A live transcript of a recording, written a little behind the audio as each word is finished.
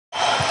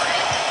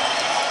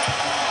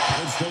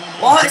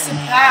What is a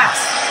pass?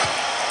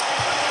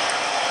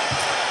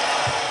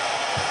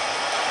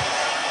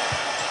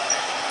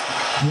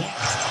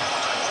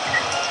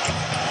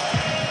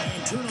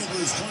 And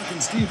turnovers, Clark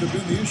and Steve have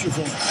been the issue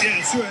for him. Yeah,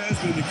 it sure has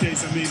been the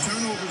case. I mean,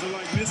 turnovers are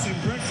like missing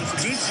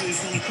breakfast. Eventually,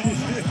 it's going to cost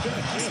you.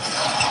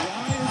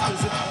 Why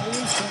does it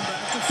always come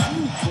back to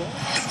food,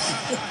 Clark?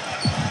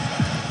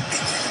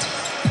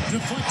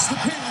 Deflects the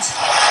pass.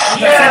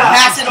 Yeah,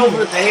 pass it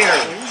over there.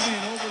 He was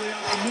being overly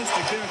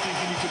optimistic there,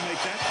 thinking he could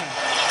make that pass.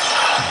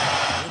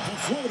 With the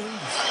floater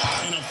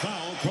and a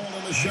foul called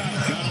on the shot.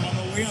 Got him on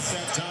the way up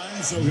that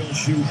time, so he'll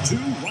shoot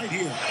two right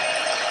here.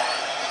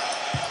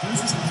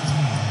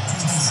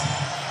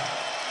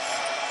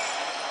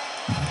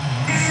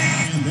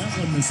 And that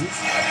one misses.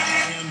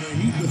 And the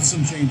Heat with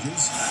some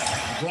changes.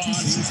 Braun,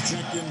 he's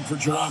checked in for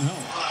Jawan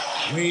Help.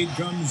 Wade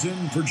comes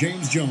in for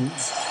James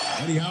Jones.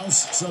 Eddie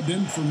House subbed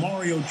in for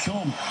Mario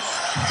Chalmers.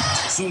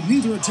 So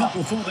neither attempt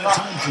will fall that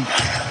time frame. The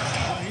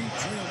Heat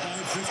trail by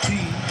 15.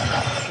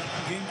 Shot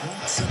game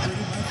clock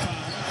separated by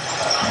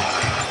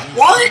 5.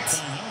 What?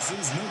 House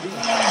is no good.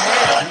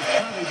 He's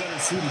probably better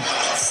suited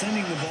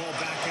sending the ball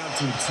back out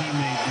to a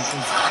teammate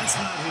because that's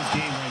not his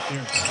game right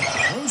there.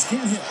 Rose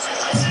can't hit.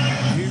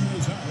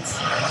 Here's House.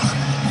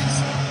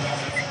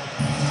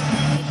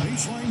 The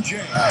baseline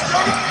J.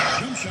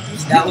 Jump shot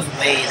is That good. was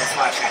Wade. That's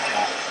why I checked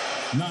that.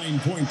 9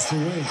 points for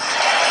Wade.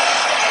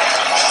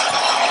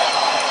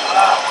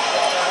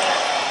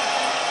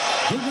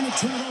 They're going to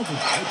turn it over.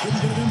 They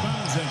couldn't get it in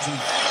bounds that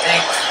time.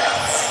 Thanks.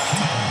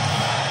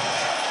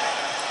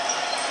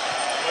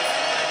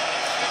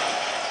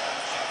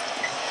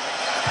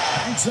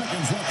 9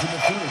 seconds left in the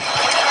third.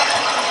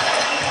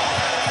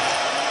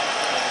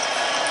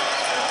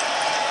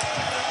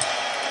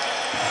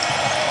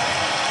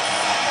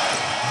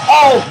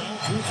 Oh! Now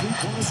through 3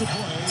 quarters of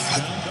play.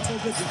 Down double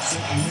digits.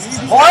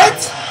 Maybe. What?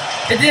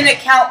 It didn't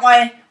count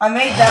my... I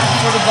made that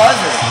before the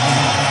buzzer.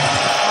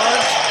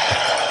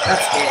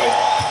 That's gay.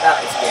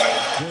 That was gay.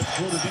 Fourth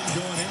quarter didn't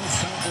go in. It's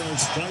time for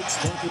our Spikes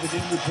Start with the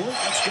game report.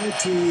 Let's go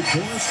to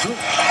Doris Cook.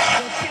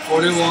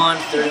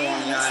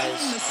 41-31,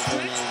 guys.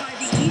 By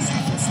the East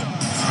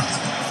All-Stars.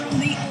 From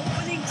the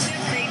opening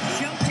tip, they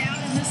jumped out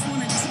in this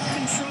one and took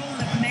control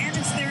and have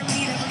managed their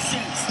lead ever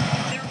since.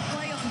 Their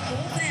play on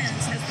both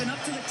ends has been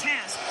up to the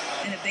task,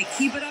 and if they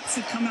keep it up,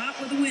 should come out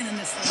with a win in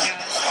this one,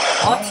 guys.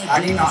 What? I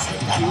did not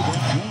think that. That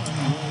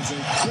one was a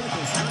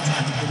critical start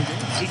time for the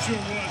game. It sure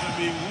was. I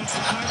mean, once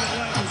the pilot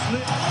light was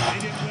lit, they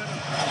didn't let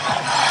up.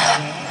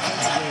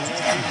 Offensively,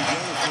 they all came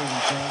together for them,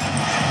 Charles.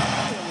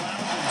 They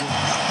allowed them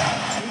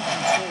to take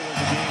control of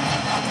the game.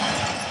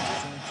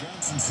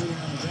 Johnson sitting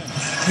on the bench.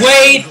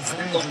 Wade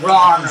and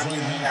LeBron are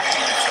leaving that.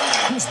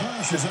 Chris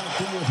Bosh is out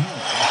there with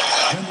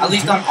help. At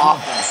least on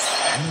offense.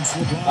 And it's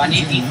LeBron. But I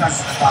need defense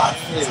to stop,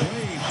 It's too.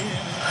 Wade in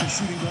at the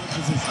shooting guard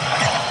position.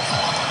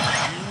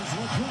 Here's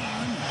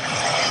LeBron.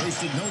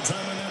 Wasted no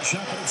time on that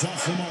shot, but it's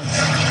off the mark. The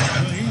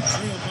Heat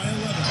trailed by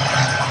 11.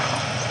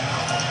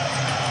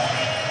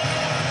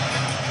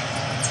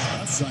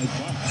 Outside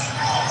Bosh.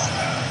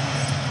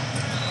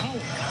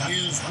 Howard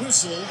is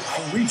whistled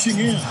for reaching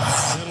in.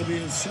 That'll be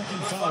his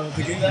second foul of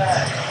the game.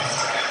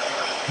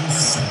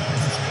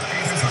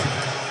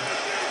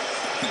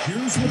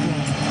 Here's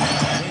LeBron.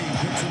 Wade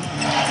picks him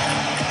up.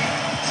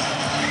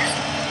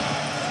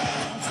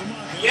 Off the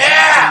mark.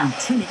 Yeah! And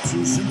trim it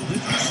through single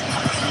digits.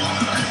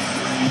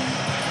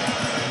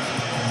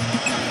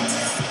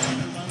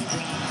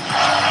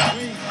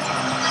 Wade.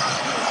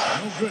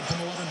 No good from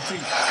 11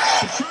 feet.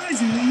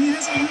 Surprisingly, he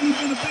hasn't really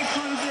been a big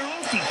part of their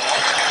offense.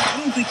 I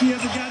don't think he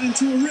ever got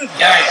into a rhythm.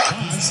 Yeah, yeah.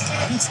 Pass.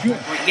 That's good.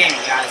 Great game,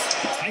 guys.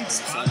 Tight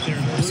spot there,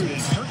 included.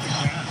 Perfect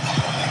pass.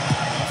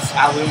 That's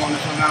how we want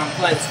to come out and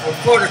play this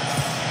fourth quarter.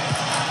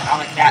 I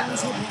like that.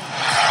 There's LeBron.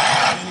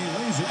 And he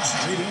lays it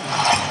straight in.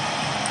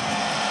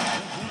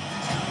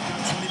 LeBron's now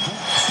got 20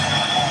 points.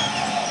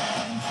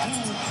 And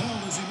foul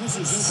called as he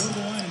misses. He'll go to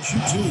the line and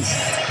shoot two.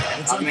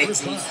 It's I'll on make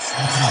Chris these. Bosh.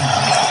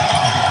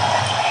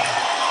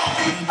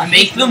 I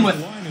make them with...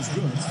 The line is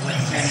good.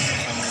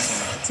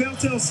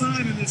 Telltale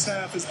sign in this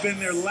half has been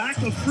their lack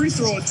of free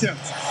throw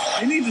attempts.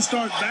 They need to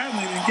start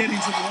battling and getting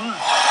to the line,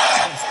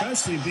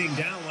 especially being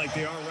down like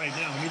they are right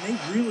now. I mean, they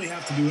really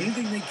have to do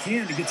anything they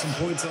can to get some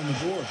points on the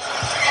board.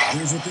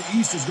 Here's what the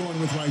East is going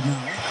with right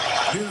now.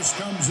 Pierce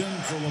comes in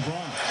for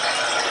LeBron.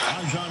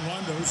 Rajon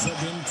Rondo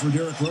subbed in for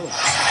Derrick Rose.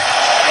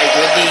 Hey,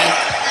 good D.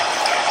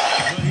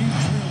 The Heat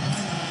trail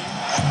by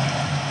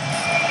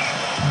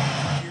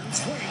 9. Here's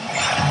Wade.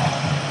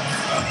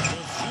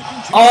 The second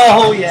chance.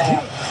 Oh,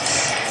 yeah.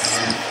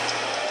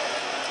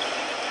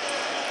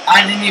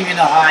 I didn't even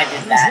know how I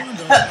did that.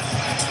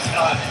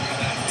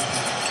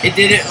 It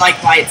did it like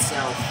by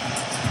itself.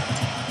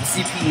 The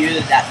CPU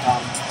did that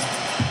dumb.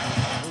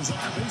 Goes on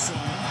the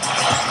baseline.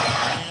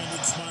 And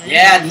it's Miami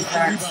Yeah, with the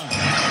defense. rebound.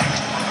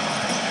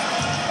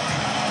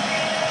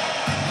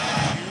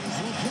 Here's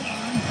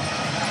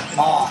LeBron.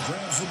 Oh.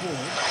 Grabs the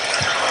board.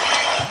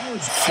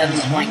 Howard's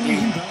 7-point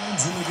game.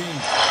 rebounds in the game.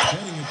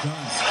 Heading it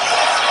down.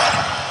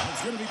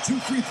 It's going to be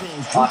 2 free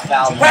throws. Oh,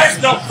 foul. Where's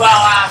no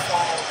foul,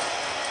 asshole?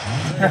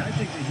 I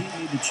think the Heat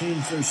need to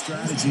changed their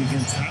strategy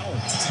against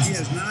Howard. He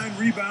has 9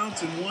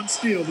 rebounds and 1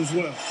 steal as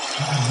well.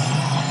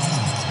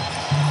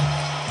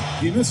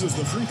 He misses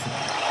the free throw.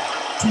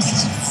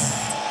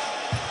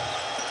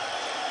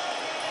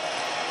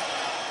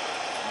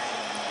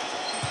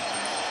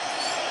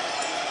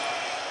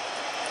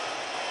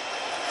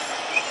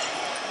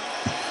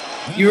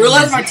 You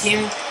realize my team,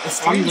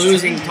 if I'm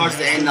losing towards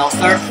the end, they'll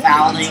start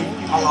fouling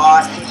a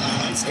lot,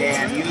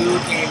 and you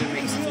can't even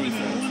make some free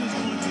throws.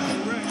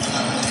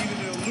 Either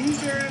they'll lose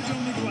their edge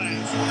on the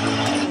glass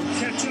or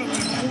catch up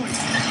in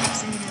points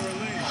sooner or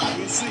later.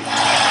 We'll see.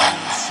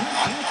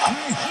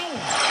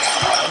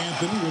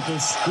 Anthony with the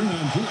screen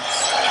on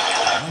Pierce.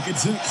 Back at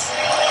 6.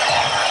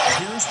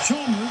 Here's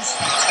Chalmers.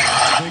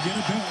 They get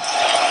it back.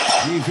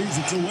 He feeds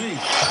it to Wade.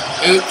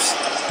 Oops.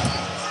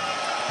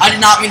 I did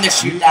not mean to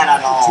shoot that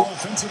at all.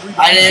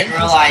 I didn't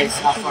realize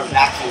how far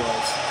back he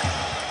was.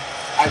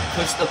 I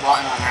pushed the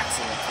button on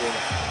accident too.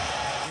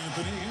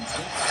 Anthony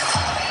instant.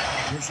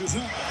 Pushes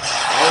up.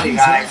 Oh, you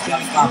guys, got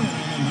stop.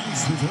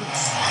 Nice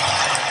reverse.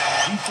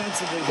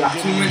 Defensively, We got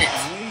 2 minutes.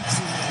 way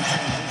too many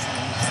transitions.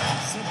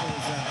 Simple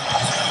as that.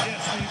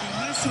 Yes, Stephen,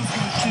 that's something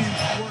the teams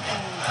work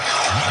on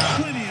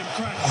plenty in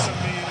practice. I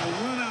mean, a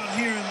run out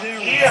here and there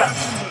will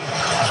happen,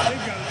 but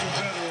they've got to do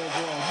better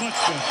overall. Much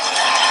better.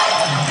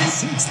 He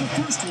sinks the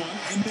first one,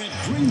 and that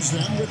brings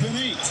them within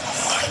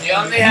 8. You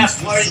only have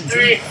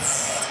 43.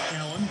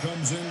 Allen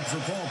comes in for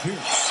Paul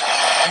Pierce.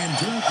 And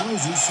Derrick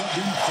Rose is subbed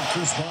in for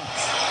Chris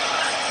Bosh.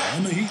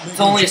 And the Heat It's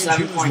only a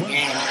 7-point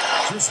game.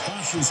 Chris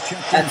Bosh is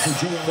checked That's in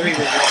for Joel 3 Embiid.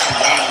 possession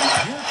game.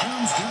 Here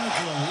comes Derrick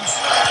Rose.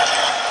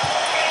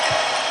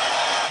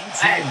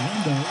 Outside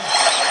Rondo.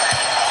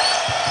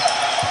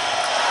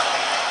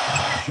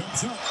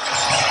 Jumps up.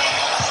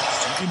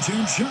 Second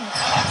chance shot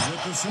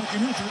with the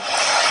second effort.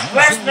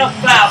 Where's the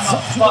foul,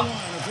 motherfucker?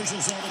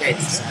 Officials saw the Okay.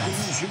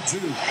 contact. Shoot 2.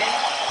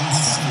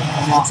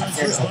 Come on, I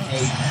said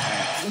okay.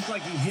 Looked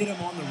like he hit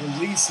him on the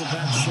release of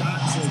that shot,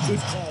 so a good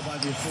call by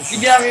the official.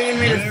 You haven't even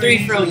made a Very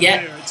 3 throw easy yet.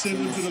 there. It's sent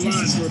him to the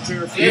line for a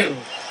pair of free throws.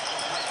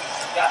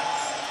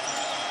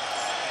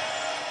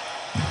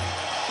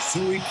 So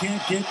he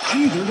can't get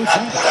either to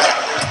fall.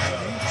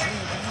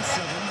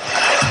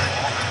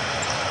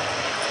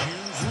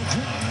 Here's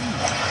LeBron.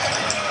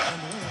 And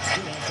Lawrence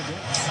good off the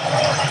glass.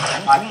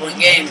 5-point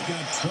game.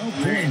 Got 12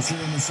 points here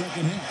in the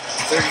second half.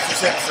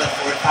 30%, so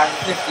 45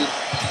 to 50.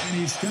 And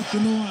he stepped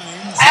in the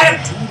lines.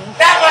 Adam, Total.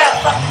 that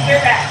motherfucker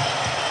did that.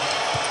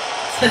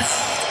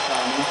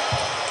 Funny.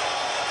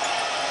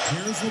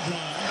 Here's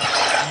LeBron.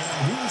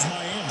 And here's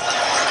Miami.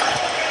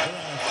 They're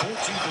on a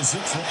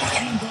 14-6 run.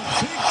 And the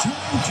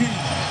big-time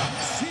jam.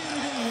 See it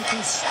again with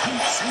the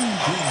split swing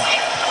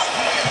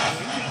game.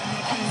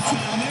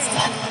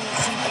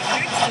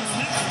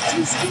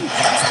 Two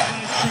scoops.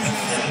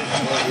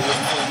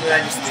 What did I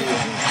just do?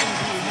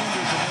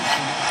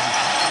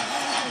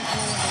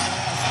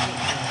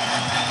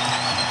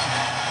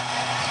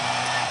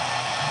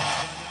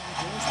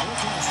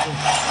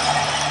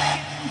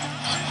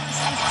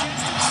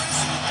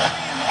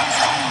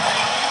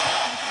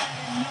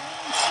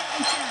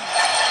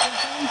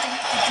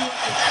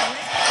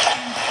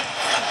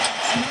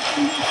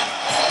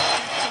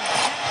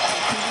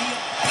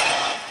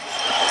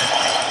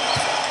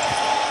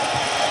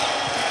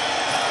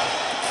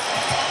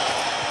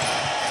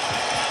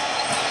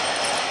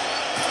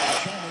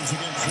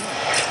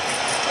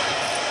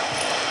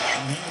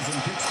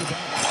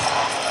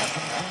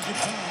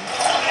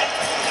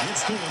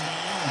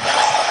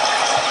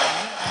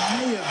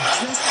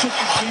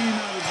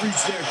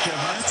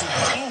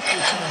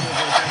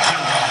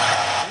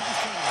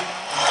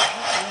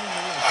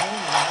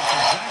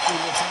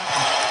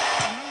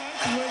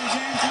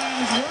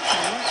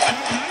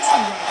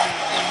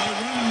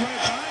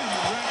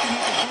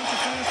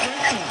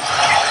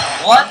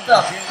 What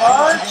the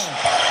fudge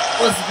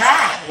was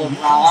that,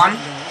 LeBron?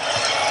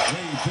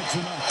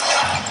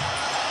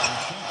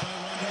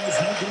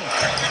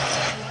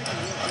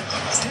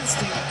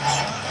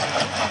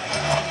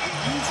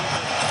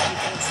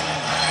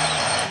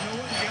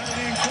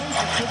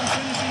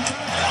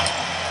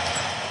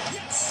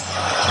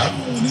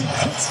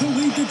 Cuts the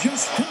lead to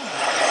just 5.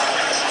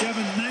 You have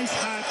a nice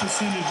high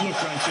percentage look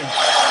right there.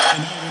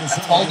 And now I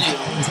told you.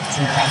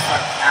 That's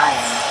like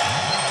Allen.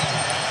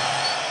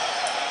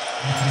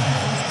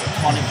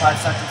 25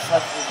 seconds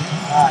left for the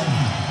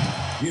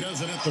tie. he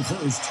doesn't hit the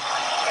first.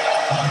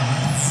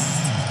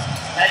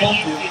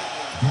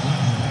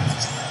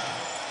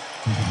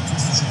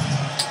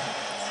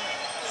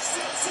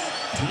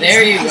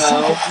 There you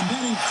go. And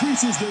that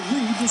increases their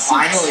lead to 6.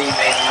 Finally, you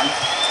made one.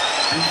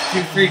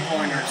 2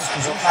 3-pointers.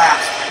 So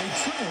fast. They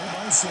trail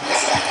by 6.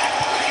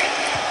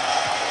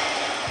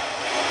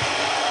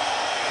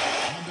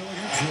 Rondo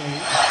against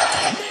Rose.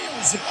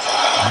 Nails it.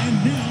 And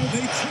now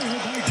they trail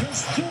by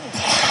just 4.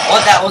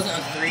 What? That wasn't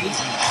a 3?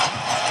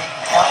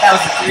 What? That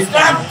was a 3?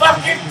 Stop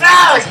fucking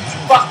fouling!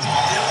 Fuck.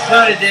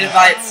 Could have did it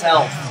by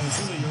itself. It's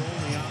really your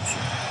only option.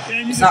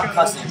 And you It's just not gotta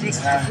cussing. miss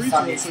the free It's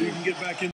on throw so YouTube. you can get back in.